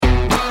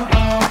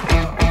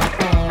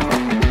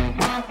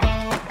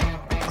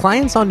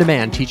Clients on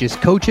Demand teaches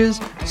coaches,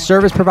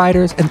 service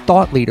providers, and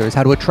thought leaders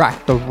how to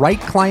attract the right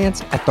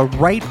clients at the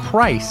right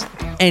price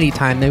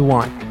anytime they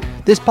want.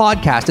 This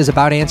podcast is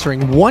about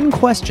answering one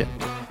question: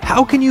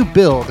 how can you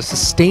build a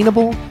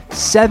sustainable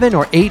 7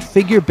 or 8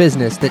 figure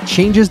business that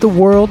changes the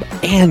world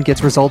and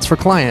gets results for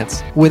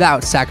clients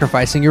without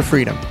sacrificing your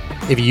freedom?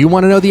 If you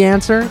want to know the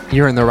answer,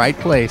 you're in the right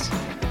place.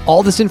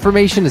 All this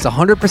information is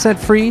 100%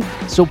 free,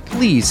 so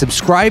please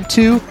subscribe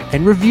to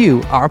and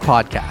review our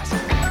podcast.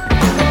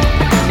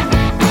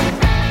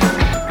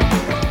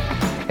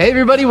 Hey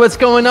everybody, what's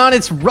going on?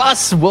 It's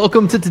Russ.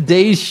 Welcome to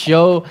today's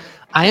show.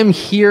 I am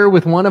here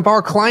with one of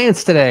our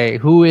clients today,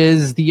 who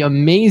is the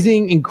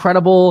amazing,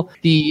 incredible,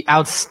 the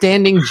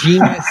outstanding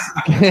genius,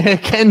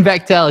 Ken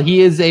Bechtel.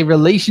 He is a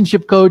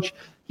relationship coach.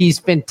 He's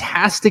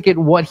fantastic at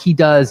what he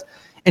does.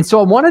 And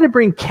so I wanted to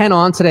bring Ken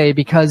on today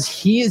because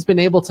he has been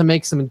able to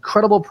make some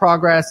incredible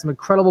progress, some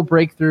incredible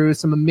breakthroughs,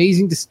 some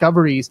amazing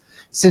discoveries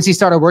since he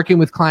started working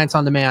with Clients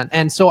on Demand.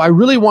 And so I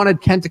really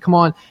wanted Ken to come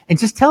on and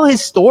just tell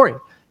his story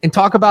and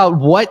talk about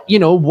what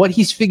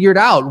he's figured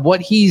out,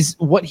 what he's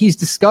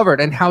discovered,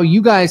 and how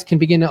you guys can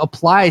begin to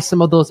apply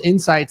some of those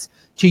insights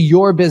to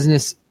your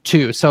business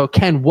too. So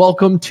Ken,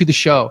 welcome to the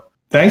show.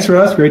 Thanks,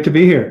 Russ. Great to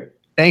be here.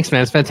 Thanks,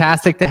 man. It's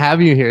fantastic to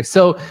have you here.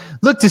 So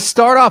look, to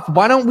start off,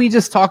 why don't we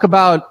just talk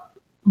about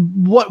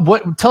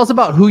tell us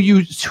about who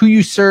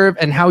you serve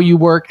and how you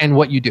work and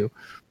what you do.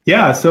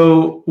 Yeah.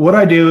 So what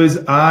I do is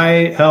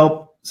I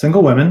help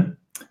single women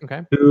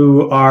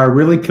who are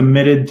really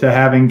committed to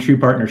having true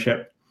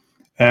partnership.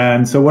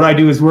 And so what I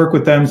do is work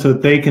with them so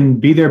that they can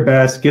be their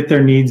best, get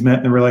their needs met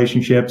in the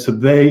relationship, so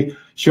they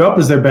show up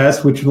as their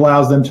best, which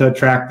allows them to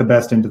attract the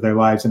best into their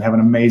lives and have an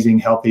amazing,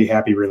 healthy,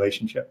 happy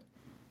relationship.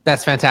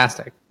 That's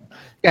fantastic.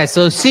 Guys,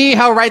 so see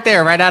how right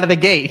out of the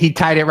gate, he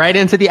tied it right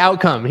into the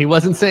outcome. He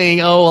wasn't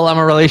saying, oh, well, I'm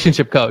a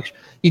relationship coach.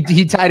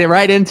 He tied it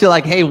right into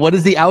like, hey, what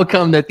is the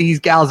outcome that these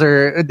gals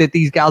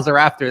are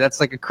after? That's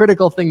like a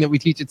critical thing that we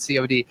teach at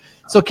COD.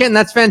 So Ken,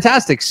 that's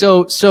fantastic.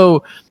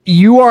 So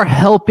you are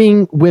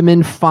helping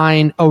women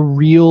find a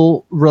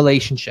real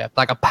relationship,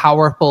 like a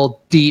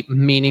powerful, deep,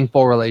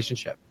 meaningful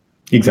relationship.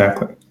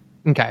 Exactly.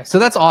 Okay. So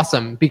that's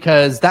awesome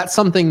because that's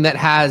something that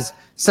has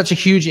such a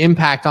huge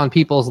impact on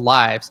people's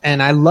lives.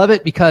 And I love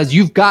it because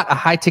you've got a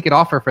high ticket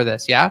offer for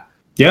this. Yeah.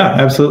 Yeah,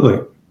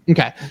 absolutely.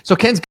 Okay. So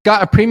Ken's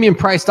got a premium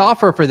priced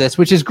offer for this,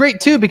 which is great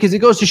too, because it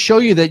goes to show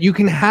you that you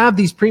can have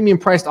these premium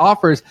priced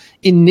offers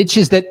in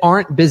niches that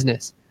aren't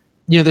business.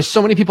 You know, there's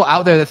so many people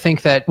out there that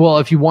think that, well,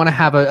 if you want to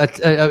have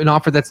an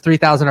offer that's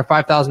 3,000 or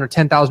 5,000 or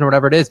 10,000 or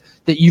whatever it is,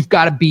 that you've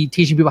got to be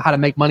teaching people how to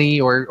make money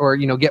or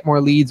get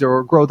more leads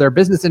or grow their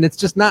business. And it's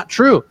just not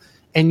true.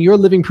 And you're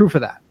living proof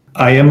of that.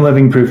 I am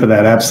living proof of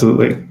that.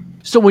 Absolutely.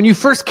 So when you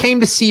first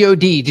came to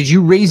COD, did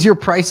you raise your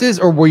prices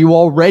or were you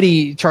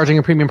already charging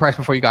a premium price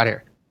before you got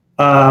here?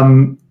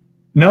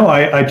 No,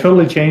 I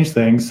totally changed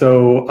things.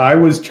 So I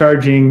was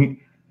charging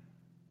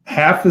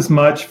half as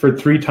much for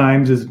 3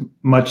 times as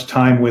much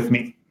time with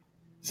me.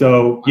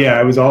 So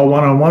yeah, it was all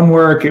one-on-one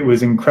work. It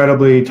was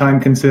incredibly time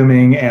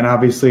consuming. And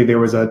obviously there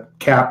was a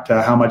cap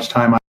to how much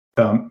time I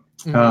come.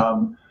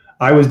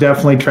 I was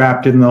definitely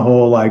trapped in the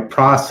whole like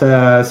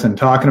process and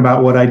talking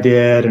about what I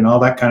did and all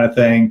that kind of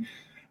thing.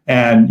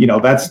 And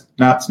that's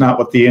not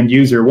what the end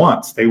user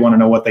wants. They want to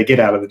know what they get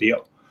out of the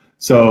deal.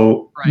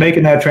 So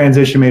making that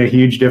transition made a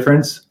huge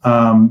difference.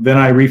 Then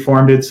I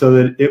reformed it so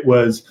that it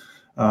was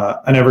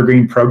an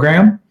evergreen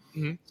program,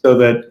 so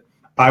that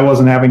I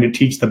wasn't having to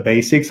teach the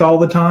basics all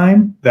the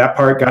time. That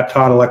part got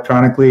taught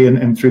electronically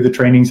and through the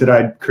trainings that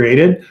I'd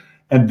created.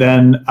 And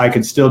then I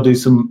could still do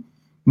some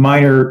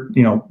minor,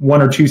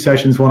 1 or 2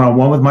 sessions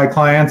one-on-one with my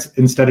clients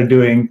instead of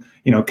doing,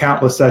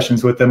 countless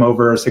sessions with them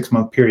over a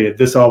 6-month period.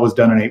 This all was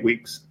done in 8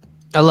 weeks.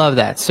 I love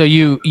that. So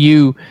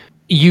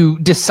you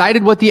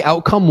decided what the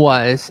outcome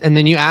was, and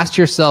then you asked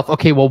yourself,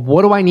 okay, well,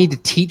 what do I need to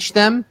teach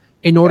them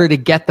in order to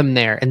get them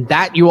there? And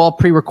that you all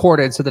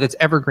pre-recorded so that it's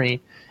evergreen.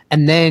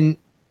 And then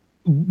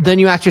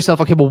you asked yourself,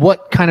 okay, well,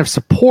 what kind of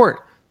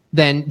support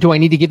then do I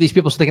need to give these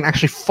people so they can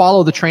actually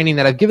follow the training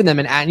that I've given them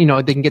and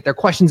they can get their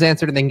questions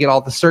answered and they can get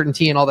all the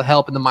certainty and all the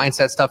help and the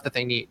mindset stuff that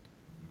they need.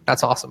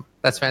 That's awesome.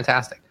 That's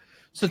fantastic.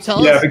 So tell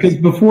us. Yeah, because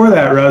before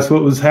that, Russ,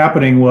 what was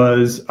happening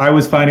was I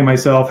was finding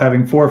myself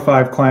having 4 or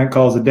 5 client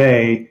calls a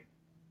day,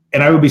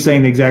 and I would be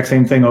saying the exact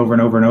same thing over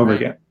and over and over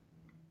again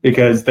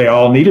because they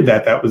all needed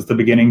that. That was the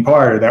beginning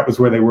part, or that was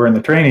where they were in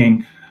the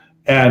training.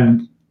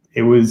 And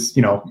it was,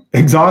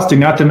 exhausting,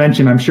 not to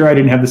mention, I'm sure I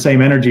didn't have the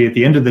same energy at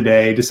the end of the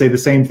day to say the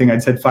same thing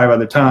I'd said 5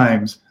 other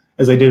times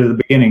as I did at the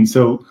beginning.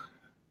 So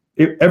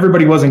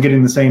everybody wasn't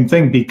getting the same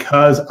thing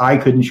because I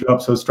couldn't show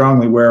up so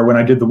strongly, where when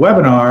I did the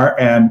webinar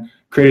and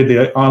created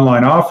the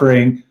online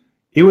offering,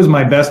 it was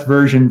my best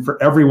version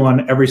for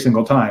everyone every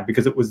single time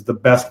because it was the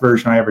best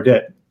version I ever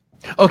did.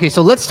 Okay,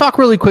 so let's talk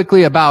really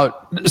quickly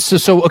about,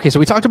 so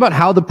we talked about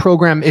how the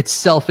program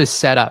itself is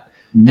set up.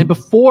 And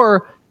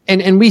before,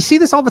 and we see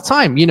this all the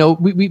time,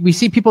 we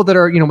see people that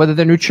are, whether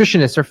they're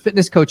nutritionists or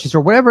fitness coaches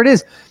or whatever it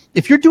is,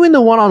 if you're doing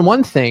the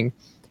one-on-one thing,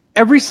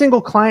 every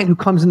single client who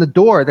comes in the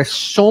door, there's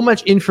so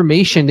much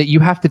information that you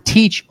have to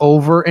teach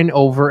over and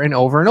over and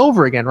over and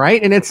over again,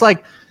 right? And it's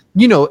like,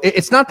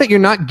 it's not that you're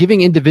not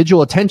giving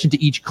individual attention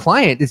to each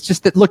client. It's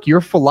just that, look, your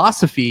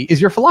philosophy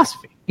is your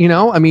philosophy.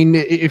 I mean,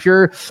 if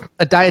you're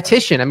a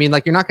dietitian, I mean,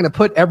 like, you're not going to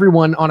put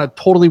everyone on a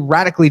totally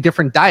radically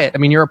different diet. I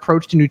mean, your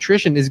approach to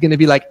nutrition is going to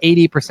be like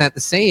 80% the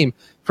same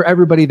for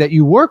everybody that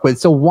you work with.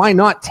 So why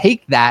not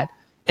take that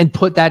and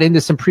put that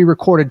into some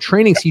pre-recorded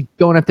training so you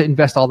don't have to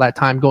invest all that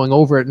time going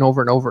over it and over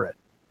and over it?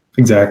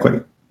 Exactly.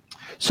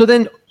 So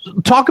then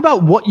talk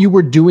about what you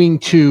were doing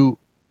to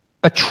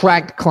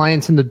attract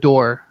clients in the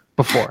door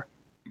before.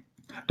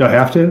 Do I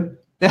have to?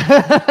 You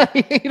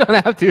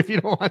don't have to if you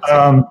don't want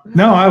to.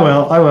 No, I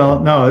will.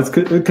 No, it's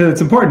because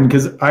it's important,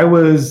 because I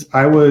was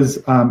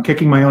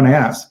kicking my own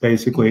ass,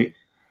 basically.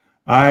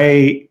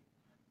 I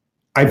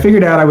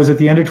figured out I was at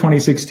the end of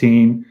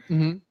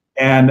 2016,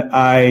 and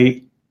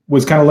I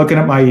was kind of looking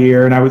at my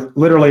year, and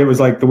it was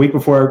like the week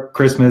before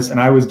Christmas, and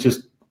I was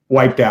just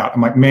wiped out.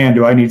 I'm like, man,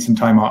 do I need some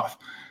time off,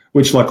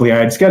 which luckily I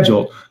had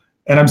scheduled.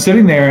 And I'm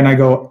sitting there and I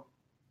go,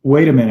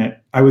 wait a minute.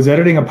 I was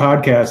editing a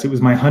podcast. It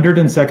was my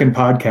 102nd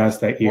podcast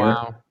that year.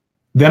 Wow.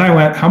 Then I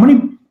went, how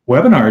many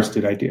webinars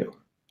did I do?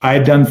 I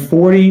had done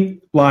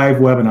 40 live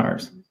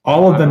webinars,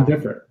 all of them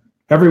different.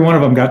 Every one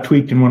of them got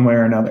tweaked in one way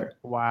or another.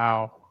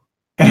 Wow.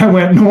 And I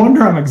went, no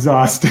wonder I'm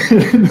exhausted.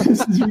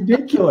 This is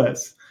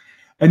ridiculous.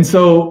 And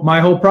so my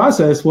whole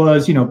process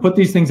was, put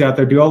these things out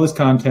there, do all this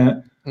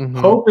content,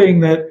 hoping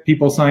that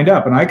people signed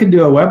up. And I could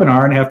do a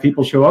webinar and have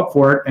people show up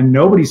for it, and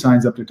nobody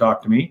signs up to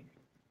talk to me.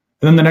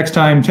 And then the next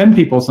time, 10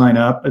 people sign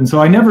up. And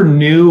so I never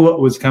knew what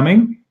was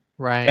coming.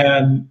 Right.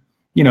 And,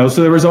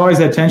 so there was always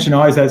that tension,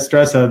 always that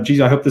stress of,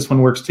 geez, I hope this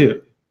one works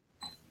too.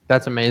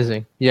 That's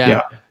amazing.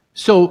 Yeah.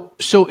 So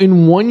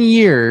in 1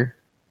 year,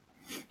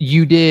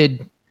 you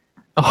did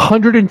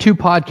 102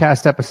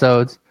 podcast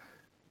episodes.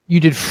 You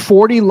did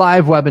 40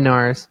 live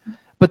webinars,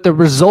 but the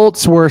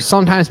results were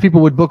sometimes people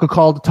would book a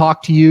call to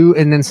talk to you,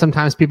 and then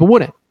sometimes people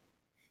wouldn't.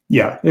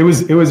 Yeah, it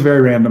was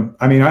very random.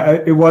 I mean,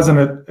 it wasn't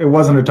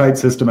a tight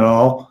system at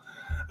all.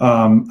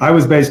 I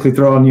was basically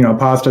throwing,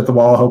 pasta at the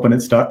wall, hoping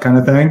it stuck, kind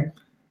of thing.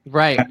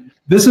 Right.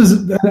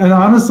 And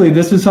honestly,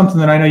 this is something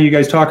that I know you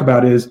guys talk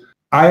about, is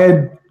I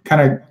had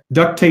kind of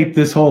duct taped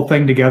this whole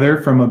thing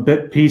together from a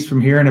bit piece from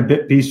here and a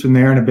bit piece from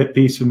there and a bit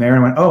piece from there.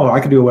 And I went, oh,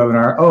 I could do a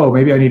webinar. Oh,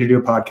 maybe I need to do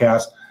a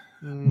podcast.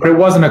 But it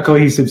wasn't a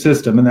cohesive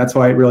system, and that's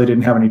why it really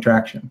didn't have any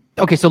traction.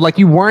 Okay, so like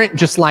you weren't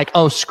just like,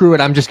 oh, screw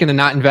it, I'm just going to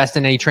not invest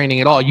in any training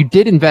at all. You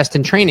did invest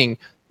in training,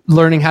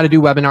 learning how to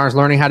do webinars,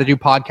 learning how to do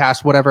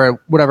podcasts,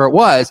 whatever it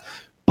was.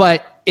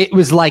 But it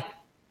was like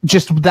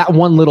just that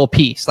one little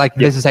piece. Like,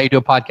 this is how you do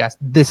a podcast.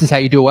 This is how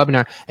you do a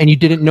webinar. And you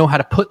didn't know how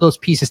to put those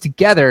pieces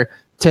together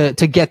to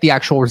get the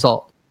actual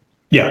result.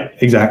 Yeah,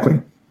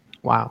 exactly.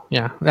 Wow.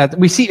 Yeah.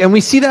 We see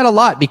that a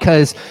lot,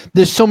 because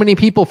there's so many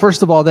people,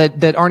 first of all,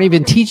 that aren't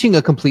even teaching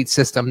a complete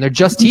system. They're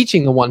just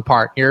teaching the one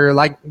part. You're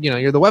like,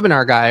 you're the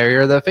webinar guy, or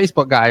you're the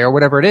Facebook guy, or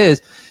whatever it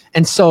is.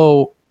 And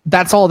so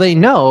that's all they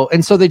know.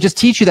 And so they just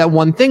teach you that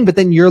one thing, but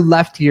then you're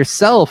left to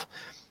yourself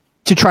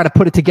to try to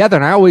put it together.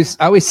 And I always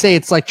say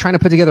it's like trying to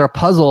put together a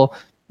puzzle,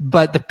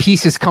 but the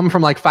pieces come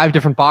from like 5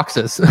 different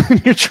boxes.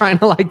 You're trying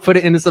to like put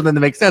it into something that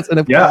makes sense. And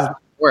it doesn't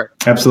work.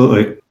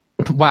 Absolutely.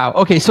 Wow.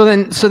 Okay. So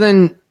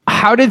then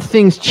how did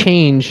things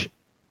change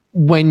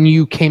when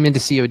you came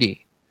into COD?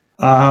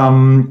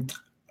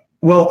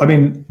 Well, I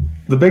mean,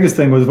 the biggest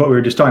thing was what we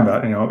were just talking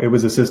about. It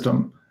was a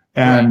system.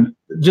 And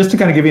just to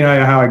kind of give you an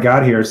idea how I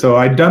got here. So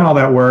I'd done all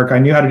that work. I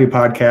knew how to do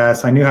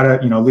podcasts. I knew how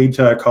to, lead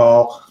to a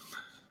call,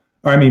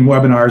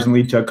 webinars and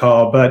lead to a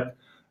call. But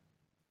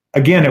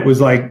again, it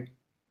was like,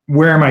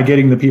 where am I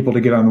getting the people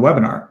to get on the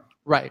webinar?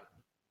 Right.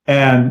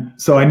 And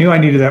so I knew I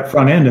needed that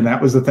front end, and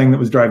that was the thing that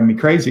was driving me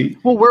crazy.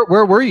 Well,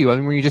 where were you? I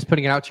mean, were you just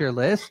putting it out to your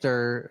list,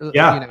 or?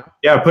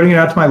 Yeah, putting it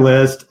out to my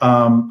list.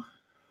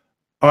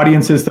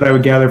 Audiences that I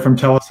would gather from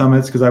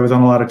telesummits, because I was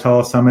on a lot of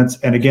telesummits.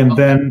 And again,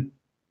 then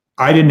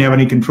I didn't have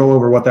any control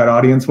over what that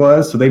audience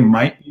was. So they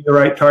might be the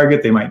right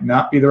target. They might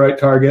not be the right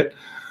target.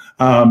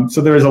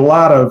 So there was a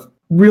lot of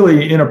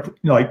really,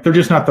 they're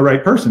just not the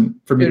right person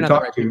for me to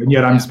talk to. And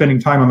yet I'm spending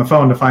time on the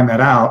phone to find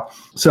that out.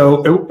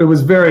 So it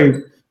was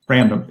very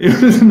random. It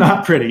was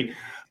not pretty.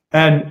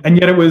 And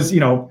yet it was,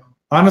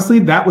 honestly,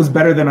 that was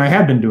better than I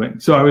had been doing.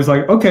 So I was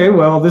like, okay,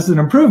 well, this is an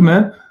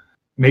improvement.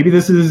 Maybe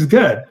this is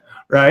good,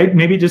 right?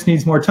 Maybe it just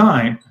needs more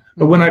time.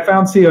 But when I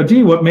found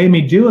COD, what made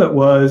me do it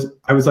was,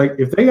 I was like,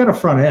 if they got a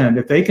front end,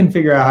 if they can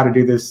figure out how to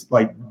do this,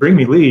 like bring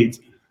me leads,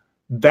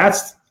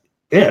 that's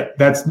it.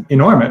 That's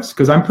enormous,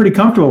 because I'm pretty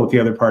comfortable with the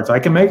other parts. I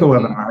can make a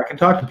webinar. I can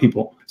talk to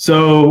people.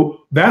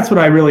 So that's what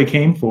I really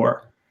came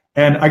for.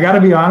 And I got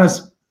to be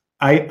honest,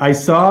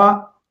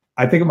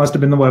 I think it must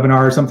have been the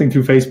webinar or something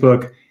through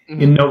Facebook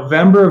in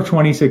November of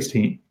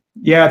 2016.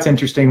 Yeah, it's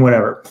interesting,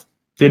 whatever.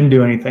 Didn't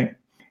do anything.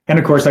 And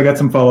of course, I got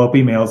some follow-up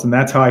emails, and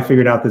that's how I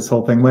figured out this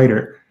whole thing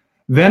later.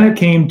 Then it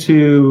came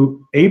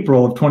to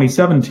April of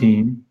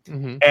 2017.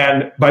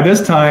 And by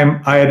this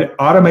time, I had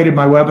automated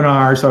my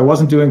webinar, so I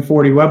wasn't doing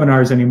 40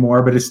 webinars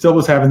anymore, but it still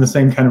was having the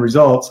same kind of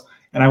results.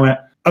 And I went,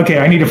 okay,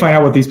 I need to find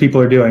out what these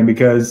people are doing,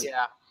 because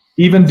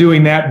even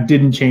doing that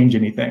didn't change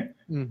anything.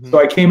 So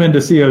I came into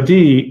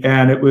COD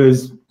and it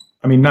was,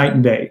 night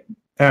and day,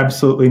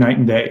 absolutely night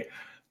and day.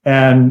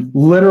 And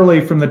literally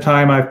from the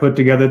time I put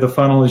together the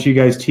funnel as you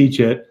guys teach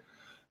it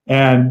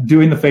and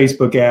doing the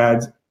Facebook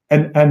ads,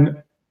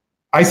 and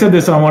I said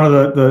this on one of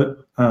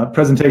the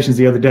presentations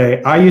the other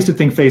day, I used to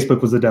think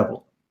Facebook was the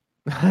devil.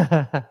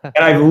 And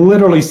I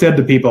literally said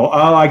to people,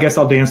 oh, I guess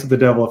I'll dance with the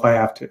devil if I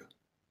have to.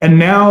 And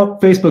now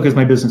Facebook is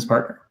my business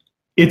partner.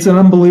 It's an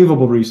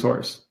unbelievable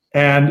resource.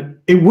 And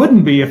it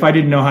wouldn't be if I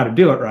didn't know how to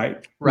do it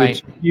right.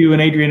 Right. Which you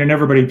and Adrian and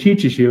everybody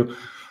teaches you.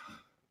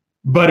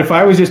 But if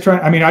I was just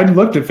trying, I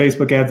looked at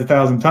Facebook ads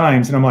 1,000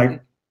 times and I'm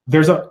like,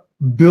 there's a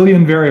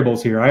billion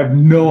variables here. I have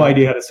no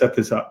idea how to set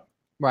this up.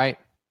 Right.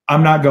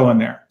 I'm not going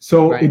there.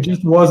 So it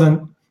just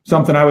wasn't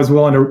something I was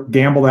willing to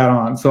gamble that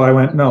on. So I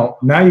went, no,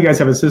 now you guys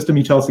have a system.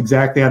 You tell us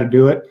exactly how to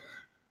do it.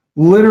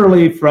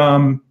 Literally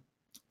from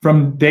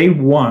day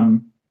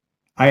one,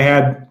 I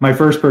had my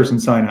first person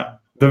sign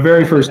up the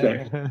very first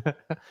day.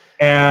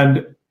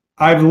 And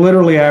I've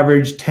literally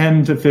averaged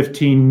 10 to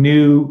 15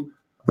 new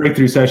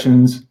breakthrough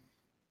sessions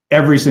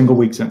every single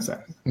week since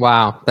then.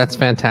 Wow, that's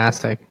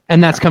fantastic.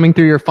 And that's coming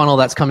through your funnel.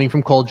 That's coming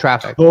from cold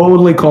traffic.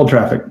 Totally cold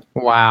traffic.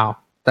 Wow,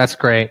 that's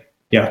great.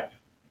 Yeah.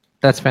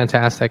 That's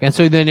fantastic. And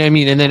so then,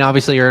 and then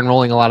obviously you're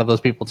enrolling a lot of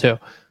those people too.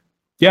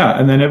 Yeah.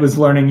 And then it was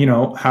learning,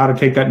 how to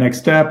take that next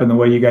step, and the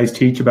way you guys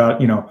teach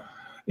about,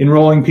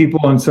 enrolling people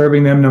and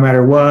serving them no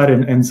matter what,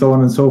 and so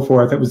on and so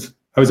forth.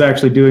 I was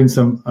actually doing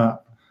some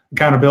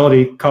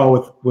accountability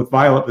call with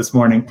Violet this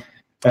morning.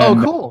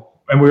 And,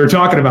 cool. And we were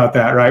talking about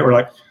that, right? We're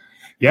like,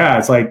 yeah,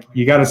 it's like,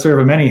 you got to serve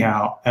them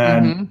anyhow.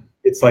 And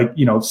it's like,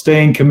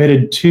 staying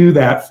committed to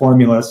that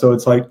formula. So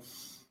it's like,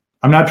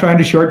 I'm not trying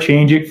to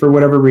shortchange it for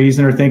whatever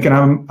reason or thinking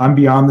I'm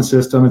beyond the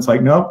system. It's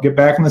like, nope, get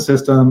back in the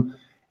system.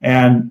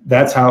 And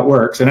that's how it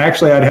works. And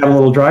actually, I'd had a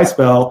little dry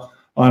spell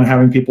on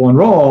having people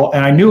enroll,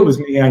 and I knew it was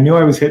me. I knew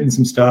I was hitting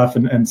some stuff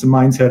and some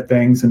mindset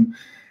things.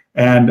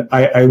 And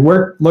I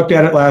looked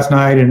at it last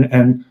night,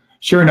 and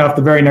sure enough,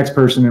 the very next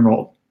person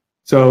enrolled.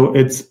 So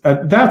it's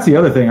that's the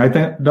other thing.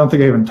 Don't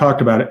think I even talked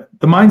about it.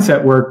 The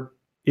mindset work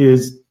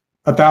is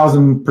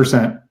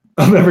 1,000%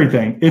 of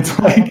everything. It's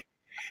like,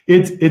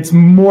 it's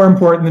more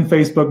important than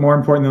Facebook, more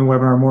important than the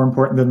webinar, more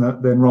important than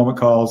the enrollment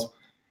calls.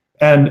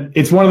 And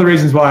it's one of the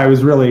reasons why I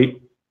was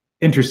really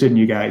interested in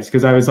you guys,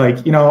 because I was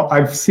like,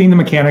 I've seen the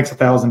mechanics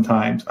 1,000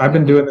 times. I've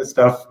been doing this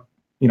stuff,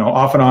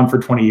 off and on for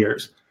 20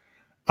 years.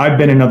 I've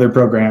been in other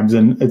programs,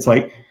 and it's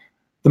like,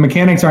 the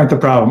mechanics aren't the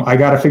problem. I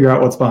got to figure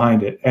out what's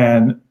behind it.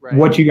 And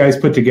what you guys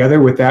put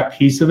together with that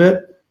piece of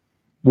it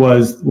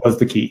was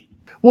the key.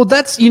 Well,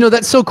 that's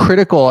so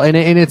critical. And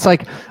it's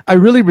like, I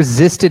really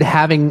resisted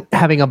having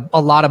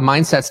a lot of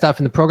mindset stuff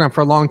in the program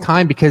for a long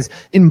time, because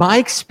in my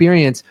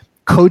experience,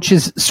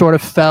 coaches sort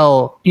of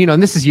fell,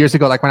 and this is years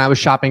ago, like when I was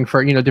shopping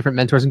for, different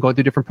mentors and going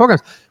through different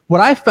programs,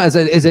 what I found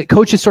is that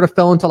coaches sort of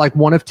fell into like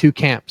one of two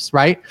camps,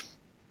 right?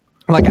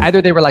 Like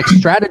either they were like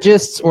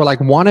strategists or like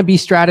wannabe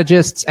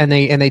strategists, and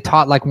they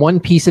taught like one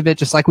piece of it,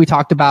 just like we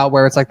talked about,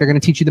 where it's like they're going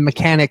to teach you the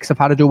mechanics of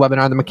how to do a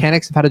webinar, the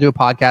mechanics of how to do a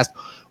podcast,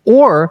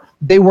 or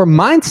they were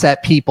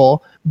mindset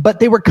people, but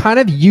they were kind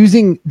of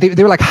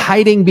they were like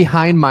hiding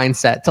behind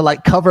mindset to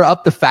like cover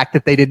up the fact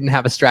that they didn't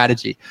have a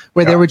strategy,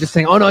 where they were just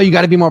saying, oh no, you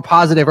got to be more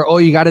positive, or oh,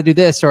 you got to do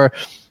this, or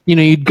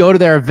you'd go to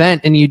their event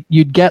and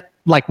you'd get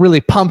like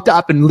really pumped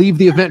up and leave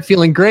the event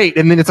feeling great,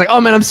 and then it's like, oh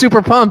man, I'm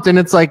super pumped, and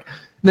it's like,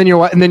 then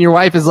your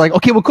wife is like,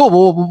 okay, well,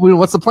 cool. Well,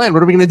 what's the plan?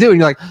 What are we going to do? And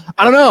you're like,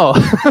 I don't know,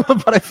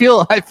 but I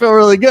feel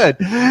really good.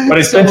 But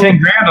I spent $10,000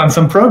 on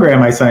some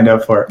program I signed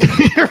up for.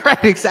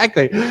 Right,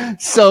 exactly.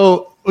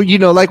 So,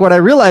 like what I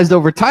realized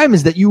over time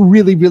is that you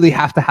really, really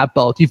have to have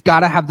both. You've got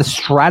to have the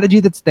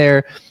strategy that's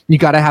there. You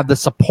got to have the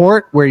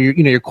support where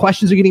your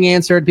questions are getting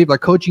answered. People are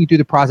coaching you through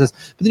the process.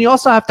 But then you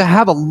also have to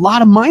have a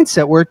lot of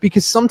mindset work,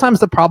 because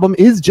sometimes the problem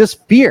is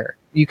just fear.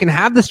 You can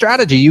have the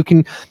strategy. You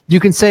can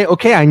say,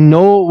 okay, I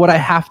know what I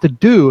have to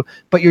do,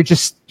 but you're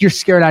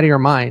scared out of your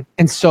mind.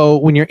 And so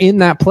when you're in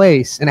that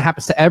place, and it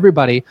happens to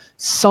everybody,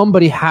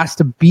 somebody has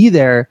to be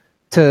there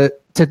to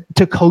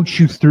coach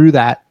you through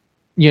that,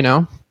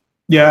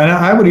 Yeah, and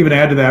I would even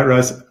add to that,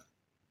 Russ.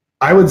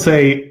 I would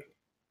say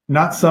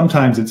not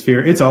sometimes it's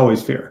fear. It's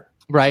always fear.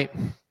 Right.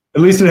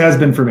 At least it has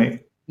been for me.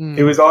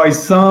 It was always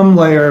some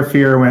layer of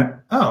fear went,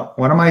 oh,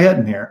 what am I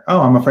hitting here? Oh,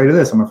 I'm afraid of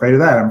this. I'm afraid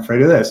of that. I'm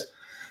afraid of this.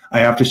 I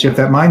have to shift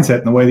that mindset,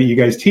 and the way that you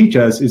guys teach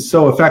us is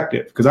so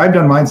effective, because I've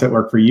done mindset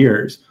work for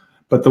years,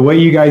 but the way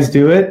you guys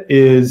do it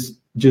is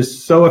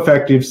just so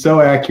effective,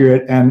 so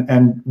accurate,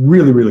 and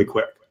really, really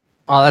quick.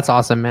 Oh, that's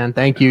awesome, man.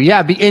 Thank you.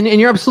 Yeah, and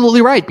you're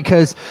absolutely right,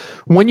 because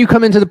when you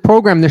come into the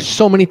program, there's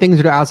so many things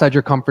that are outside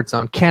your comfort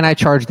zone. Can I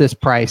charge this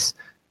price?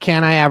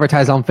 Can I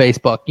advertise on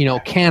Facebook?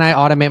 Can I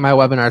automate my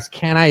webinars?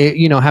 Can I,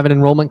 have an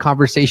enrollment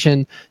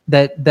conversation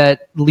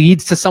that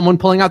leads to someone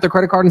pulling out their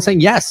credit card and saying,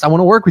 yes, I want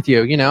to work with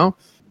you,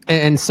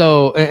 And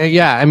so, you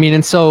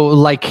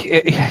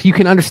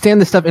can understand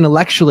this stuff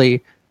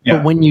intellectually, Yeah.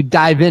 But when you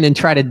dive in and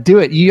try to do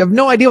it, you have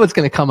no idea what's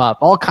going to come up.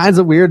 All kinds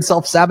of weird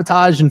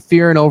self-sabotage and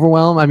fear and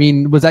overwhelm. I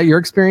mean, was that your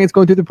experience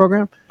going through the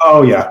program?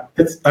 Oh yeah.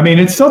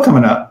 It's still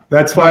coming up.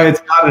 That's why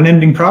it's not an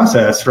ending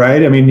process,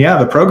 right? I mean, yeah,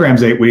 the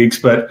program's 8 weeks,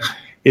 but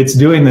it's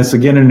doing this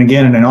again and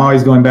again and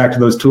always going back to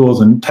those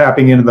tools and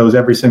tapping into those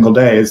every single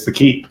day is the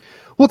key.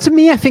 Well, to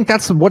me, I think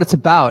that's what it's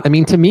about. I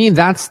mean, to me,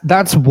 that's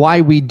why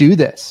we do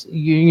this.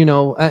 You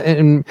know,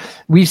 and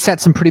we've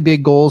set some pretty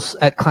big goals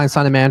at Clients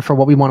on Demand for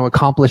what we want to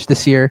accomplish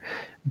this year.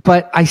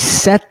 But I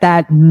set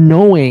that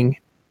knowing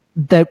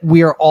that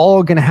we are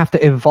all going to have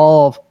to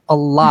evolve a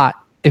lot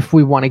if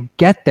we want to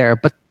get there.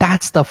 But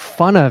that's the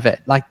fun of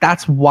it. Like,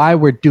 that's why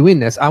we're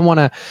doing this. I want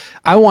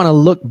to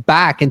look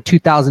back in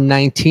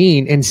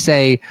 2019 and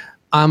say,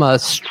 I'm a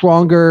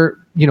stronger,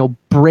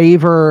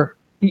 braver,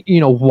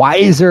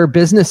 wiser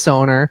business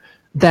owner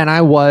than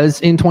I was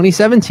in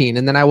 2017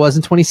 and then I was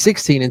in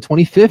 2016 and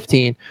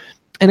 2015.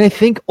 And I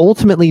think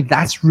ultimately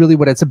that's really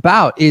what it's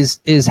about is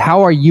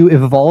how are you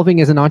evolving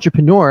as an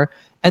entrepreneur?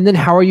 And then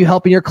how are you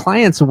helping your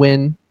clients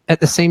win at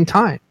the same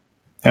time?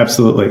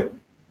 Absolutely.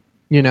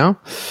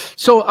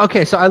 So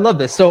I love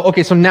this. So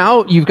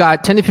now you've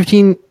got 10 to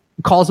 15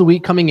 calls a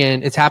week coming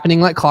in. It's happening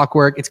like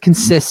clockwork. It's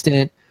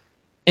consistent.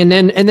 And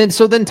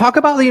then talk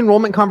about the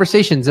enrollment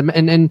conversations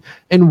and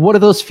what do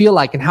those feel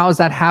like and how is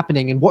that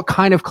happening and what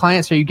kind of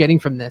clients are you getting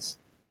from this?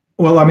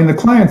 Well, I mean, the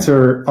clients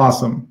are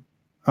awesome.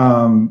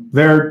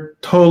 They're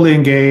totally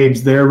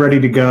engaged. They're ready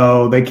to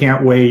go. They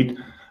can't wait.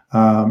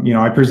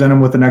 I present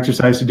them with an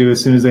exercise to do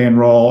as soon as they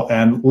enroll.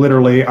 And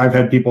literally I've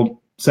had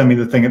people send me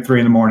the thing at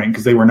 3 a.m.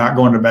 because they were not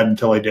going to bed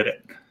until I did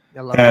it.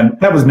 And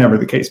that was never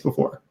the case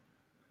before.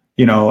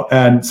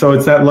 And so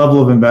it's that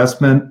level of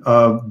investment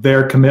of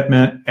their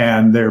commitment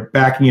and they're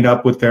backing it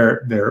up with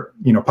their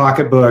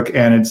pocketbook.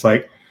 And it's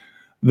like,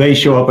 they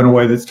show up in a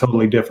way that's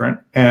totally different.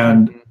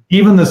 And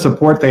even the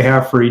support they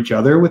have for each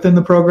other within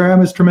the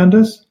program is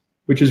tremendous,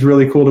 which is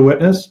really cool to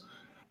witness.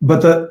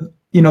 But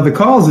the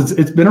calls,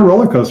 it's been a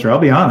roller coaster. I'll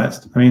be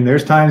honest. I mean,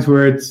 there's times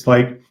where it's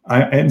like,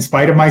 in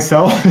spite of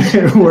myself,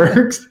 it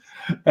works.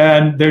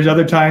 And there's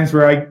other times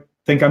where I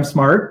think I'm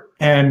smart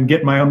and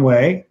get my own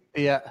way.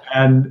 Yeah.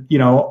 And,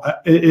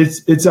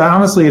 it's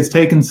honestly, it's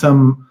taken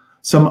some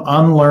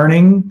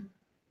unlearning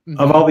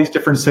of all these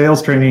different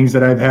sales trainings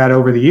that I've had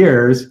over the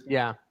years.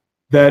 Yeah.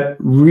 That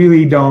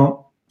really don't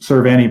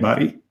serve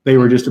anybody. They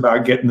were just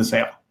about getting the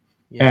sale.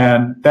 Yeah.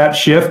 And that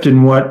shift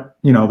in what,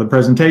 the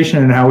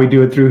presentation and how we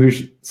do it through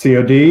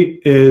COD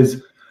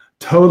is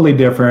totally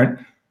different.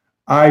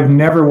 I've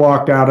never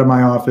walked out of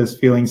my office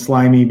feeling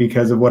slimy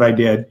because of what I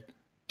did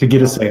to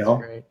get a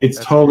sale.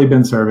 It's totally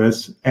been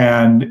service.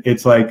 And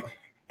it's like,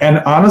 and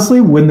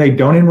honestly, when they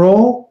don't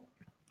enroll,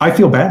 I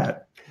feel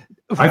bad.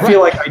 I feel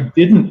like I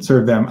didn't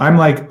serve them. I'm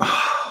like,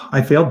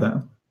 I failed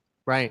them.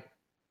 Right.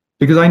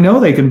 Because I know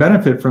they can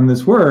benefit from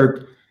this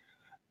work,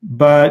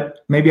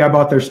 but maybe I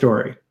bought their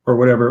story or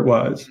whatever it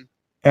was.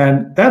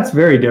 And that's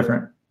very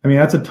different. I mean,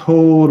 that's a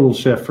total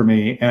shift for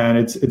me. And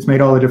it's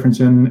made all the difference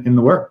in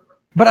the work.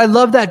 But I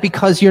love that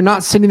because you're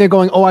not sitting there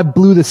going, oh, I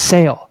blew the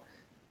sale.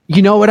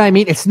 You know what I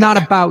mean? It's not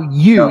about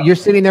you. No. You're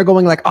sitting there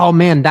going like, oh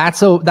man,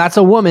 that's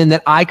a woman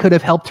that I could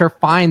have helped her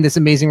find this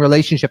amazing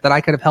relationship, that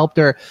I could have helped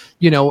her,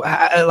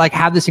 like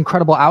have this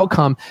incredible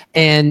outcome.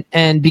 And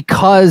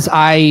because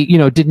I,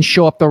 didn't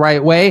show up the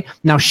right way,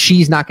 now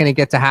she's not going to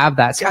get to have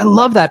that. See, I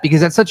love that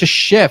because that's such a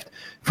shift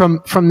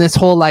from this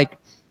whole, like,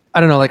 I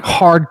don't know, like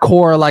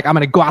hardcore, like I'm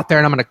going to go out there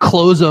and I'm going to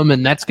close them.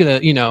 And that's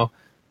going to,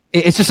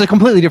 it's just a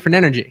completely different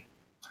energy.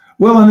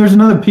 Well, and there's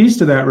another piece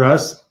to that,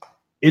 Russ.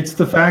 It's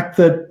the fact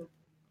that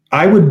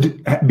I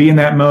would be in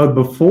that mode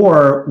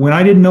before when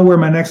I didn't know where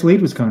my next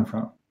lead was coming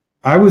from.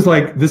 I was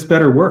like, this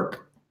better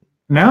work.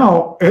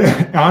 Now,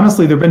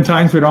 honestly, there have been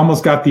times where it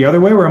almost got the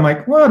other way where I'm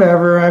like,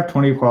 whatever, I have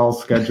 20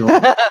 calls scheduled.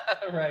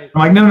 Right. I'm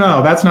like,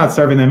 no, that's not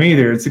serving them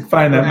either. It's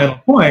finding that middle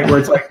point where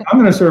it's like, I'm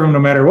going to serve them no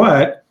matter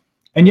what.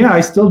 And yeah,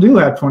 I still do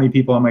have 20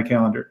 people on my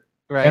calendar.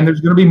 Right. And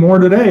there's going to be more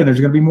today, and there's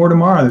going to be more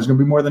tomorrow, and there's going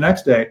to be more the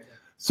next day.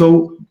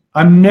 So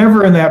I'm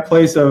never in that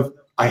place of,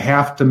 I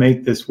have to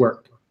make this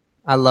work.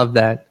 I love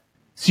that.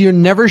 So you're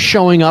never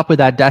showing up with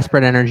that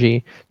desperate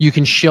energy. You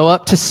can show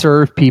up to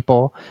serve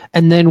people.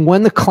 And then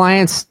when the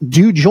clients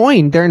do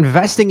join, they're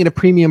investing at a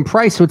premium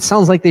price. So it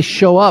sounds like they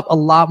show up a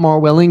lot more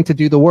willing to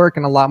do the work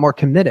and a lot more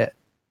committed.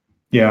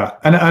 Yeah.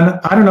 And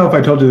I don't know if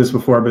I told you this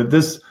before, but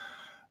this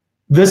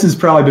has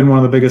probably been one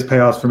of the biggest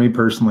payoffs for me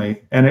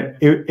personally. And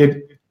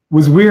it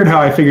was weird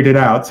how I figured it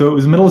out. So it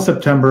was middle of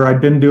September.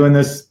 I'd been doing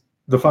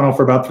the funnel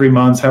for about 3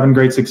 months, having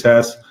great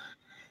success.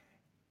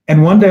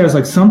 And one day I was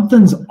like,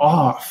 something's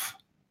off.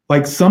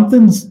 Like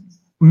something's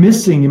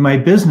missing in my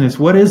business.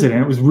 What is it?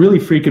 And it was really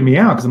freaking me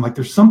out because I'm like,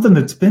 there's something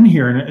that's been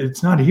here and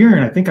it's not here.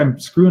 And I think I'm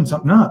screwing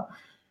something up.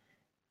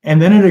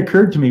 And then it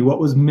occurred to me what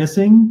was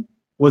missing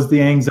was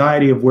the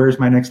anxiety of where's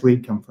my next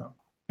lead come from.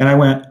 And I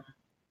went,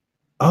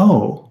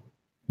 oh,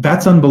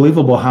 that's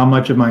unbelievable how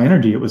much of my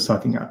energy it was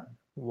sucking up.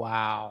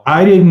 Wow.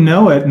 I didn't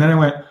know it. And then I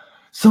went,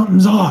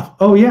 something's off.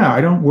 Oh yeah,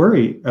 I don't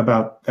worry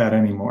about that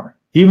anymore.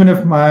 even if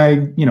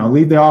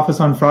leave the office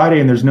on Friday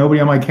and there's nobody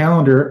on my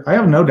calendar, I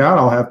have no doubt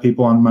I'll have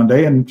people on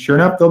Monday. And sure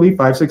enough, there'll be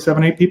 5, 6,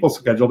 7, 8 people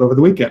scheduled over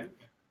the weekend.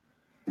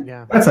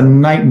 Yeah. That's a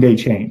night and day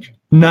change.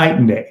 Night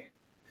and day.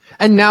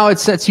 And now it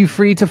sets you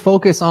free to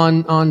focus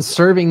on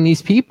serving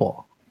these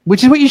people,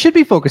 which is what you should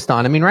be focused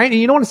on. I mean, right?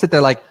 And you don't want to sit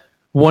there like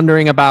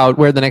wondering about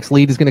where the next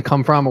lead is going to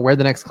come from or where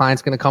the next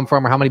client's going to come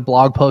from or how many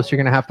blog posts you're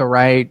going to have to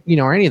write,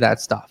 or any of that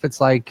stuff. It's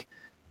like,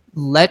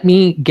 let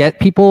me get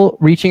people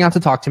reaching out to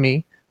talk to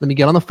me. Let me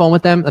get on the phone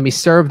with them. Let me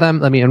serve them.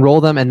 Let me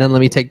enroll them. And then let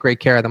me take great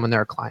care of them when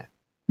they're a client.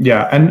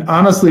 Yeah. And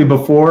honestly,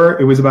 before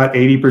it was about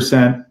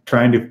 80%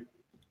 trying to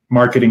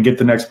market and get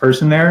the next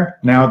person there.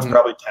 Now it's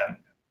probably 10.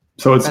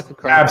 So it's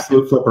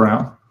absolute flip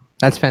around.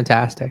 That's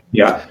fantastic.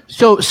 Yeah.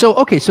 So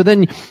okay. So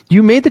then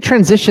you made the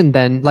transition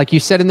then, like you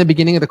said in the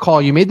beginning of the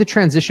call, you made the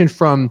transition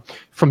from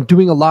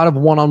doing a lot of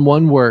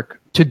one-on-one work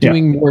to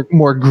doing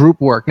more group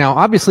work. Now,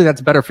 obviously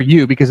that's better for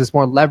you because it's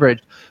more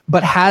leveraged,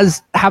 but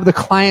have the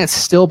clients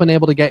still been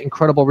able to get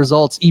incredible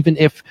results even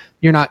if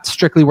you're not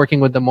strictly working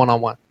with them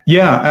one-on-one?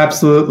 Yeah,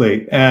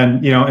 absolutely.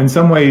 And, in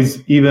some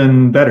ways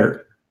even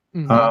better.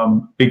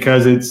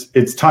 Because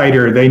it's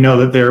tighter. They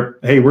know that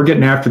we're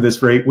getting after this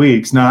for 8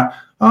 weeks, not,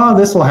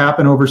 this will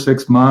happen over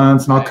 6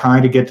 months and I'll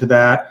kind of get to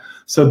that.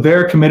 So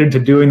they're committed to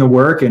doing the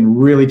work and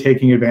really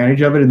taking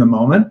advantage of it in the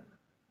moment.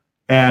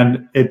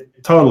 And it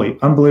totally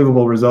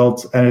unbelievable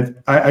results.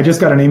 And I just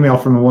got an email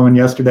from a woman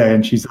yesterday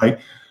and she's like,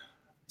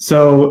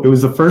 so it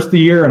was the first of the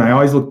year and I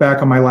always look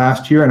back on my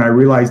last year and I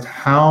realized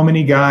how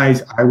many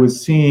guys I was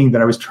seeing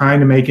that I was trying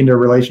to make into a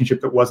relationship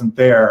that wasn't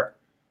there.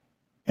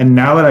 And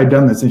now that I've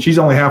done this, and she's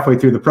only halfway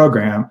through the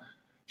program,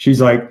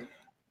 she's like,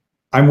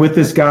 I'm with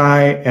this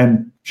guy,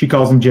 and she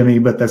calls him Jimmy,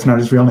 but that's not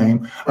his real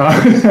name.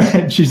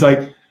 She's like,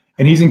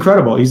 and he's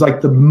incredible. He's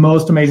like the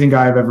most amazing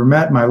guy I've ever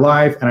met in my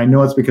life. And I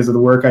know it's because of the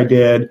work I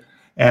did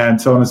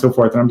and so on and so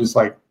forth. And I'm just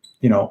like,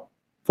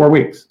 4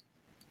 weeks.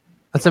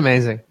 That's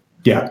amazing.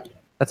 Yeah.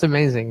 That's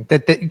amazing.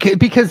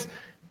 Because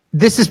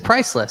this is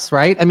priceless,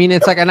 right? I mean,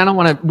 it's like, and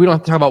we don't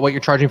have to talk about what you're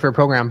charging for a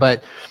program,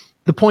 but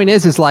the point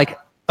is like,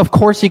 of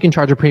course you can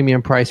charge a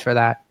premium price for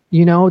that.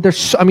 What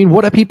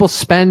do people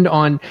spend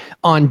on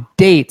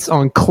dates,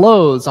 on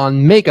clothes,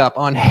 on makeup,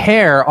 on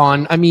hair,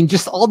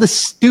 just all the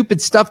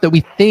stupid stuff that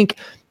we think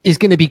is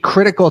going to be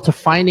critical to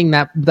finding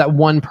that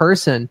one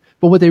person.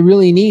 But what they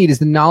really need is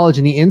the knowledge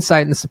and the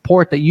insight and the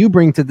support that you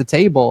bring to the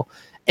table.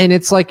 And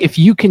it's like, if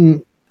you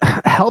can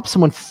help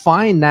someone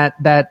find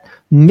that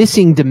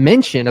missing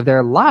dimension of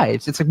their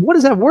lives, it's like, what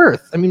is that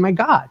worth? I mean, my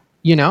God,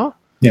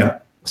 Yeah.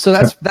 So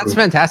that's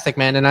fantastic,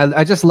 man. And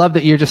I just love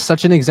that you're just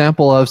such an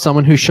example of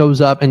someone who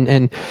shows up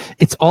and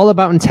it's all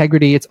about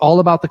integrity. It's all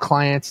about the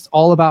clients. It's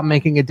all about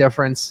making a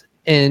difference.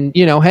 And,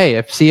 hey,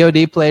 if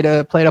COD played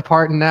a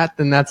part in that,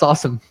 then that's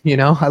awesome.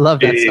 I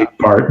love that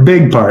stuff.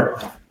 Big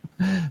part.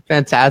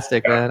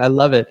 Fantastic, man. I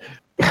love it.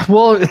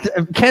 Well,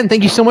 Ken,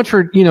 thank you so much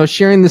for,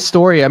 sharing this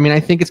story. I mean, I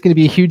think it's going to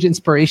be a huge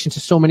inspiration to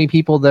so many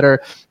people that are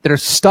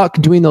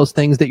stuck doing those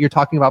things that you're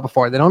talking about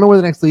before. They don't know where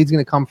the next lead's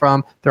going to come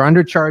from. They're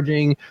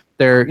undercharging.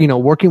 They're,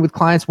 working with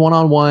clients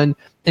one-on-one,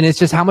 and it's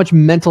just how much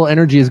mental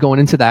energy is going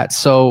into that.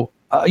 So,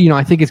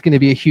 I think it's going to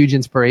be a huge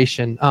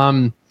inspiration.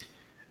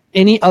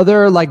 Any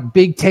other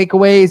big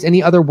takeaways,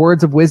 any other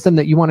words of wisdom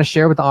that you want to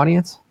share with the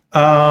audience?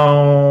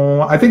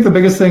 I think the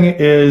biggest thing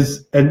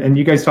is, and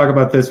you guys talk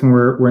about this when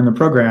we're in the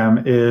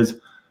program, is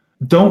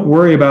don't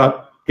worry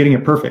about getting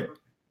it perfect.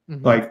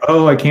 Mm-hmm. Like,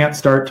 I can't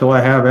start till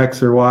I have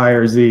X or Y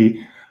or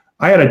Z.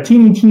 I had a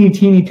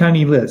teeny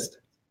tiny list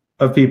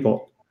of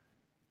people.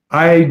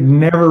 I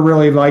never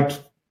really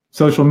liked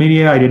social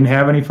media. I didn't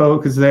have any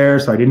focus there,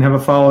 so I didn't have a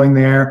following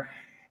there.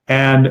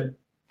 And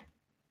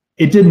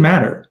it didn't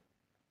matter.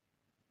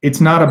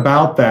 It's not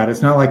about that.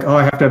 It's not like,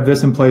 I have to have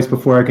this in place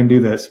before I can do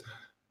this.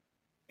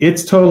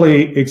 It's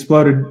totally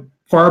exploded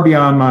far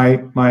beyond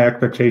my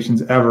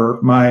expectations ever.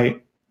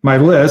 My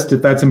list,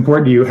 if that's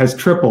important to you, has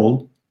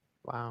tripled.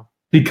 Wow.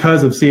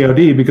 Because of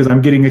COD, because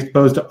I'm getting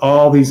exposed to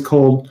all these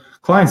cold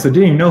clients that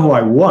didn't even know who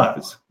I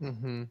was.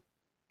 Mm-hmm.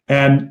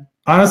 And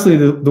honestly,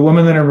 the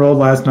woman that enrolled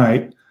last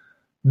night,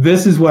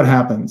 this is what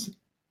happens.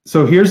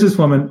 So here's this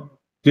woman,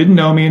 didn't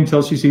know me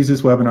until she sees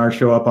this webinar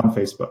show up on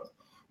Facebook,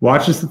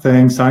 watches the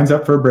thing, signs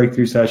up for a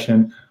breakthrough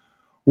session.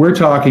 We're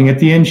talking. At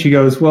the end, she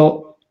goes,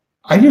 well,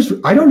 I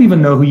don't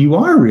even know who you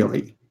are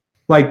really.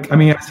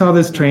 I saw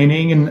this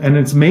training and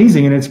it's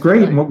amazing and it's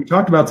great. And what we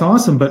talked about is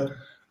awesome, but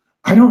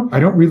I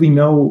don't really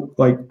know.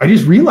 I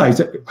just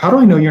realized, how do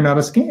I know you're not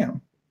a scam?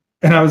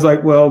 And I was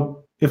like,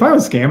 well, if I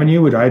was scamming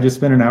you, would I just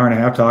spend an hour and a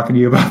half talking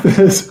to you about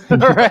this?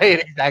 Right,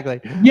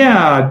 exactly.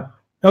 Yeah.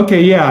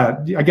 Okay. Yeah.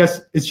 I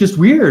guess it's just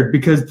weird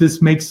because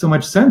this makes so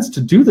much sense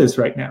to do this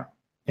right now.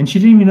 And she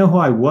didn't even know who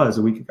I was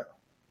a week ago.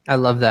 I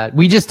love that.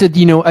 We just did,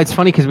 it's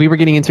funny because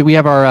we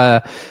have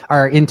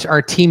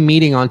our team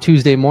meeting on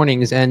Tuesday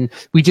mornings, and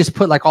we just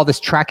put all this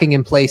tracking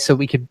in place so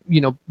we could,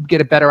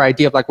 get a better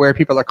idea of where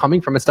people are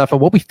coming from and stuff.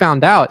 And what we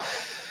found out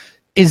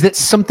is that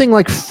something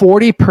like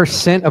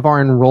 40% of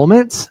our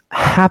enrollments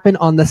happen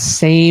on the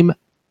same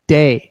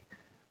day.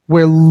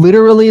 where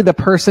literally the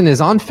person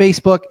is on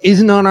Facebook,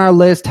 isn't on our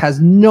list, has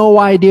no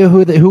idea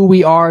who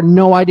we are,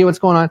 no idea what's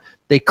going on.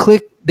 They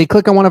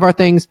click on one of our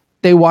things,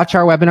 they watch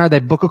our webinar, they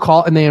book a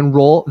call, and they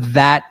enroll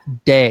that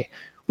day,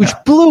 which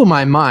blew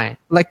my mind.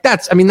 Like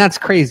that's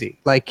crazy.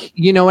 Like,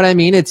 you know what I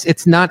mean?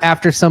 It's not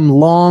after some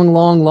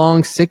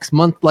long 6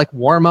 month like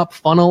warm up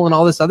funnel and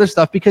all this other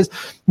stuff, because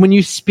when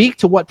you speak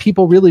to what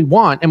people really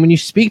want and when you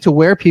speak to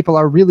where people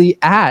are really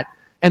at,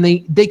 and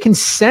they can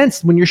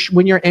sense when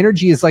your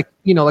energy is like,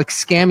 you know, like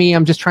scammy,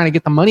 I'm just trying to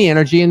get the money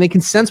energy, and they can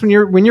sense when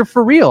you're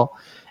for real.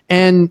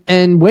 And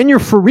when you're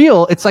for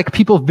real, it's like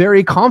people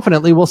very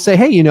confidently will say,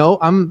 hey, you know,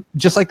 I'm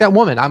just like that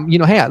woman. I'm, you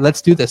know, hey,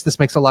 let's do this. This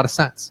makes a lot of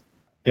sense.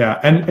 Yeah.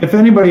 And if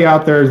anybody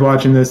out there is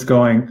watching this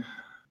going,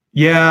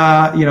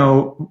 yeah, you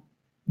know,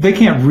 they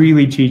can't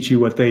really teach you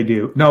what they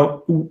do.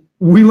 No,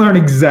 we learn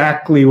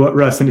exactly what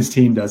Russ and his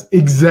team does.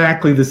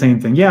 Exactly the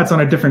same thing. Yeah, it's on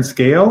a different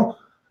scale.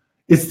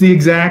 It's the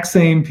exact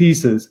same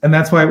pieces. And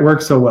that's why it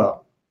works so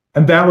well.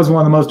 And that was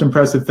one of the most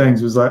impressive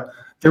things, was that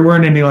there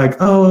weren't any like,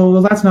 oh,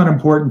 well, that's not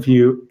important for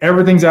you.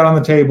 Everything's out on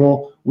the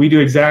table. We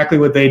do exactly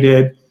what they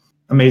did.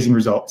 Amazing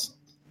results.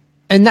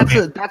 And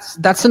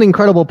that's an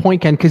incredible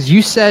point, Ken, because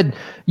you said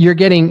you're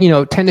getting, you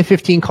know, 10 to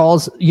 15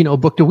 calls, you know,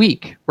 booked a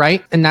week,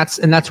 right? And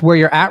that's where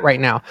you're at right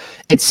now.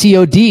 At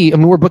COD, I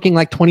mean, we're booking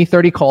like 20,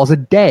 30 calls a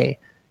day.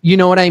 You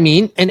know what I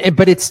mean?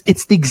 But it's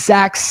the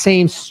exact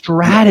same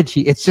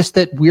strategy. It's just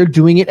that we're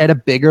doing it at a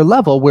bigger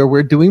level where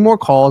we're doing more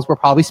calls. We're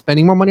probably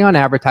spending more money on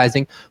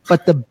advertising,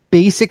 but the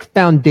basic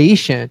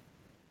foundation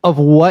of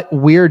what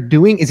we're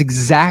doing is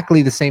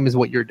exactly the same as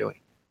what you're doing.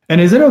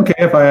 And is it okay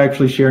if I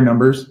actually share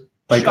numbers?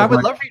 Like, I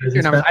would love for you to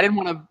share numbers. I didn't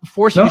want to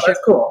force you to share. That's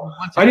cool.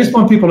 I just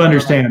want people to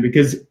understand,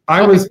 because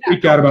I was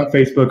freaked out about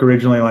Facebook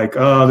originally, like,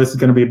 oh, this is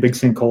going to be a big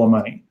sinkhole of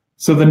money.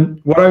 So then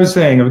what I was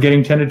saying of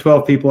getting 10 to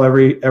 12 people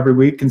every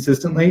week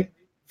consistently,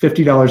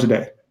 $50 a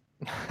day.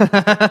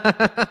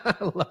 I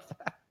love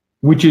that.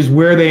 Which is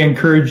where they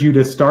encourage you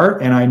to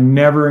start, and I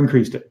never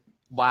increased it.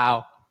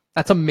 Wow.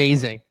 That's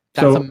amazing.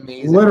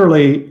 Amazing.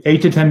 Literally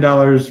 $8 to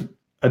 $10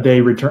 a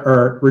day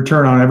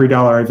return on every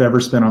dollar I've ever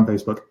spent on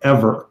Facebook,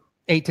 ever.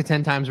 8 to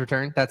 10 times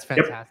return. That's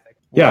fantastic.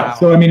 Yep. Yeah. Wow.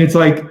 So, I mean, it's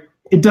like,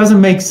 it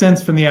doesn't make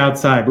sense from the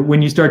outside, but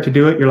when you start to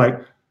do it, you're like,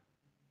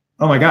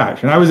 oh my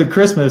gosh. And I was at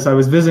Christmas, I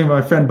was visiting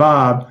my friend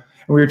Bob,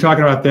 and we were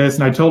talking about this,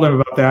 and I told him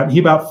about that, and he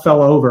about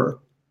fell over.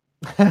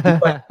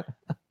 Like,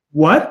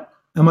 what?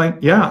 I'm like,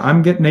 yeah,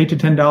 I'm getting $8 to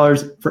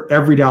 $10 for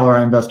every dollar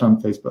I invest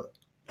on Facebook.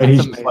 And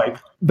he's just like,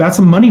 that's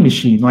a money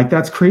machine. Like,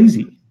 that's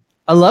crazy.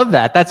 I love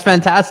that. That's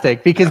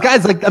fantastic, because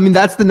guys, like, I mean,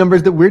 that's the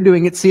numbers that we're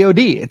doing at COD.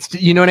 It's,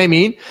 you know what I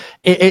mean?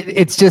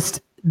 It's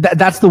just,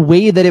 that's the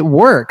way that it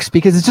works,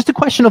 because it's just a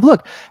question of,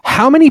 look,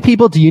 how many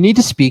people do you need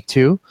to speak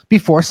to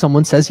before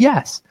someone says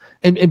yes?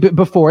 And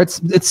before it's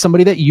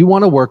somebody that you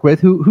want to work with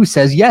who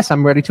says, yes,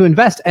 I'm ready to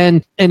invest.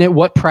 And at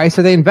what price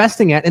are they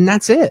investing at? And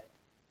that's it.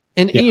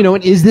 And, you know,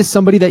 and is this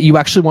somebody that you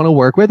actually want to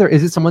work with, or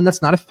is it someone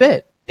that's not a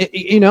fit?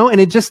 You know,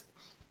 and it just,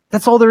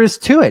 that's all there is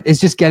to it.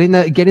 It's just getting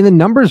the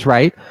numbers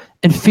right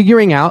and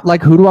figuring out,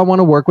 like, who do I want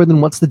to work with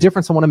and what's the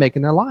difference I want to make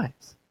in their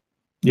lives.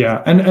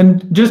 Yeah.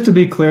 And just to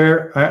be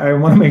clear, I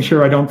want to make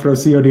sure I don't throw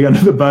COD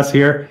under the bus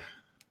here.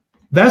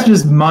 That's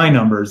just my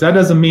numbers. That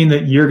doesn't mean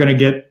that you're going to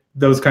get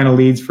those kind of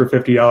leads for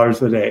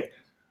 $50 a day.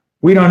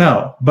 We don't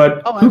know,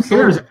 but who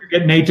cares if you're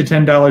getting $8 to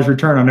 $10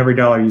 return on every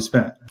dollar you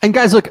spend? And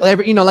guys, look,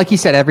 you know, like you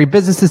said, every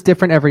business is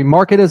different. Every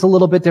market is a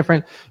little bit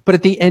different. But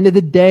at the end of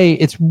the day,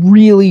 it's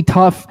really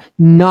tough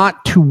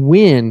not to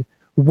win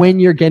when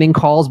you're getting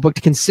calls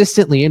booked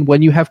consistently and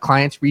when you have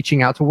clients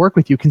reaching out to work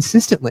with you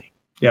consistently.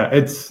 Yeah,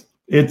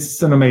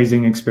 it's an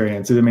amazing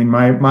experience. I mean,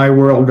 my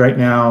world right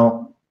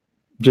now,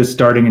 just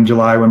starting in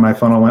July when my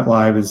funnel went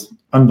live, is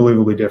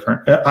unbelievably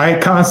different. I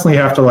constantly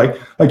have to, like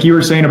you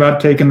were saying about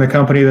taking the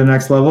company to the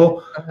next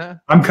level.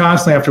 I'm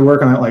constantly have to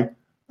work on that. Like,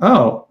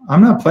 oh,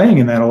 I'm not playing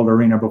in that old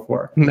arena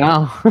before.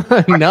 No,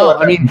 no.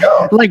 I mean,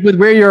 like with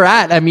where you're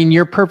at, I mean,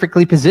 you're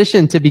perfectly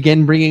positioned to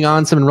begin bringing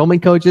on some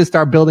enrollment coaches,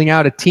 start building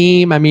out a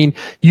team. I mean,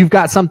 you've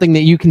got something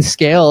that you can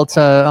scale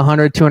to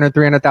 100, 200,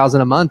 300,000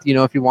 a month, you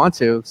know, if you want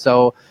to.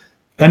 So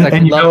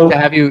I'd love to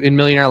have you in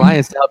Millionaire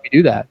Alliance to help you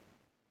do that.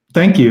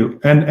 Thank you.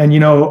 And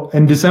you know,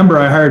 in December,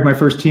 I hired my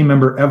first team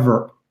member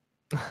ever.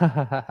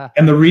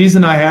 And the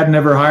reason I had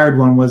never hired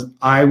one was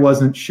I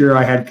wasn't sure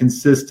I had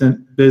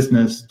consistent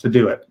business to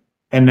do it.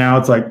 And now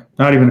it's like,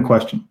 not even a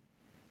question.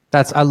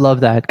 I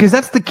love that, because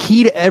that's the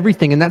key to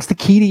everything. And that's the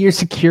key to your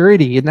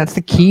security. And that's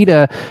the key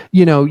to,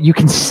 you know, you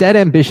can set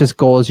ambitious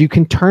goals. You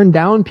can turn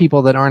down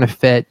people that aren't a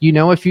fit. You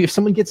know, if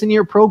someone gets into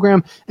your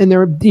program and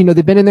they're, you know,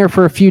 they've been in there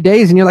for a few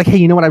days and you're like, hey,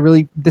 you know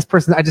what, this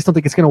person, I just don't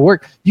think it's going to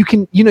work. You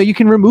can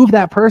remove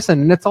that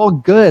person and it's all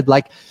good.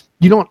 Like,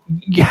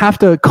 you have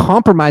to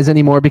compromise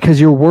anymore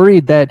because you're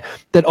worried that,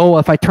 oh,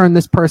 if I turn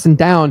this person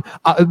down,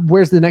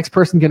 where's the next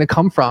person going to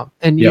come from?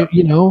 And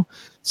you know,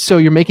 so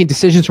you're making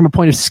decisions from a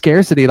point of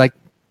scarcity. Like,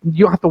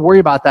 you don't have to worry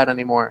about that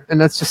anymore. And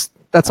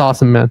that's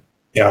awesome, man.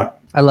 Yeah.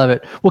 I love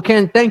it. Well,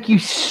 Ken, thank you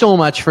so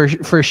much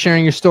for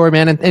sharing your story,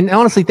 man. And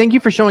honestly, thank you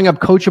for showing up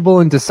coachable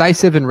and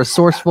decisive and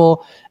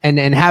resourceful and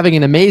having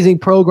an amazing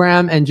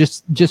program and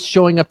just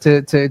showing up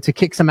to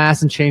kick some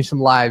ass and change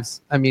some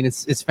lives. I mean,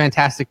 it's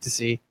fantastic to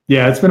see.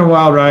 Yeah, it's been a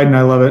wild ride and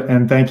I love it.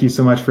 And thank you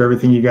so much for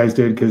everything you guys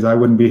did, because I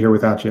wouldn't be here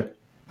without you.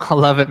 I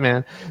love it,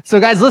 man. So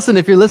guys, listen,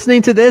 if you're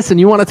listening to this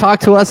and you want to talk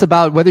to us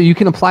about whether you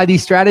can apply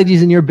these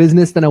strategies in your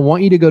business, then I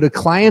want you to go to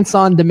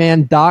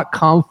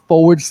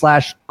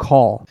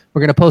clientsondemand.com/call. We're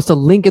going to post a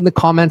link in the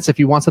comments. If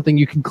you want something,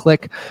 you can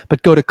click,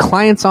 but go to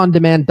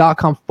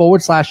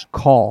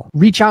clientsondemand.com/call.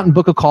 Reach out and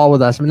book a call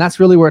with us. I mean, that's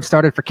really where it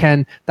started for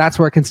Ken. That's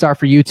where it can start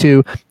for you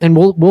too. And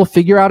we'll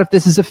figure out if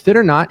this is a fit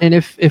or not. And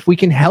if we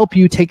can help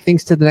you take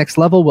things to the next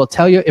level, we'll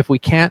tell you. If we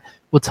can't,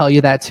 we'll tell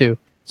you that too.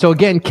 So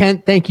again,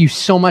 Kent, thank you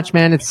so much,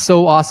 man. It's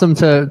so awesome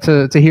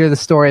to hear the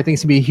story. I think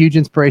it's going to be a huge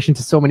inspiration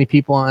to so many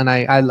people, and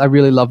I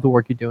really love the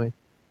work you're doing.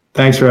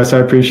 Thanks, Russ. I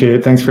appreciate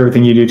it. Thanks for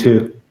everything you do,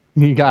 too.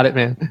 You got it,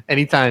 man.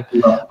 Anytime.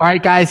 Yeah. All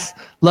right, guys.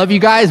 Love you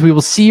guys. We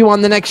will see you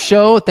on the next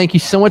show. Thank you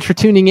so much for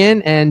tuning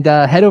in, and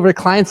head over to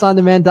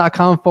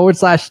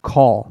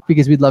clientsondemand.com/call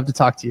because we'd love to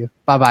talk to you.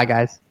 Bye-bye,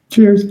 guys.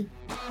 Cheers.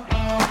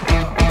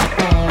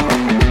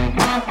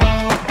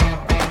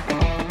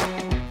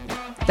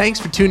 Thanks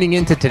for tuning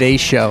in to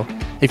today's show.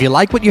 If you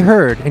like what you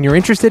heard and you're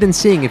interested in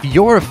seeing if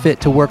you're a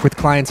fit to work with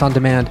Clients on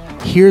Demand,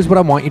 here's what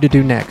I want you to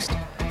do next.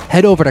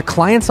 Head over to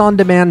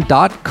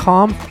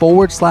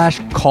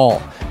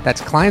clientsondemand.com/call.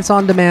 That's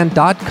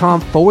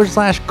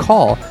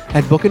clientsondemand.com/call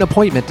and book an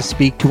appointment to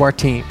speak to our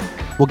team.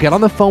 We'll get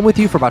on the phone with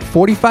you for about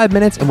 45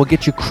 minutes and we'll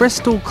get you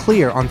crystal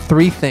clear on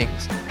 3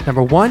 things.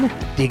 Number 1,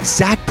 the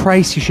exact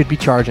price you should be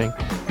charging.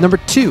 Number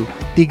 2,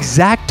 the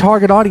exact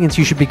target audience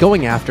you should be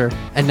going after.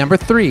 And number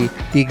 3,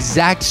 the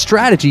exact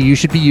strategy you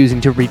should be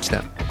using to reach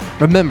them.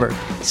 Remember,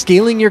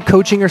 scaling your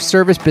coaching or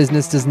service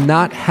business does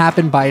not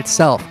happen by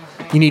itself.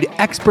 You need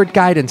expert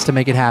guidance to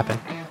make it happen.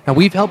 Now,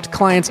 we've helped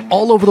clients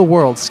all over the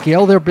world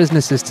scale their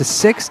businesses to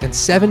 6 and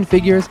 7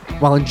 figures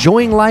while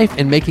enjoying life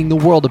and making the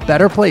world a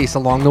better place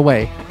along the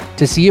way.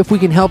 To see if we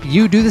can help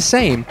you do the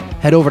same,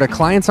 head over to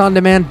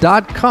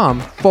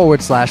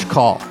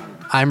clientsondemand.com/call.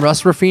 I'm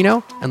Russ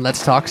Ruffino, and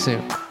let's talk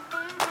soon.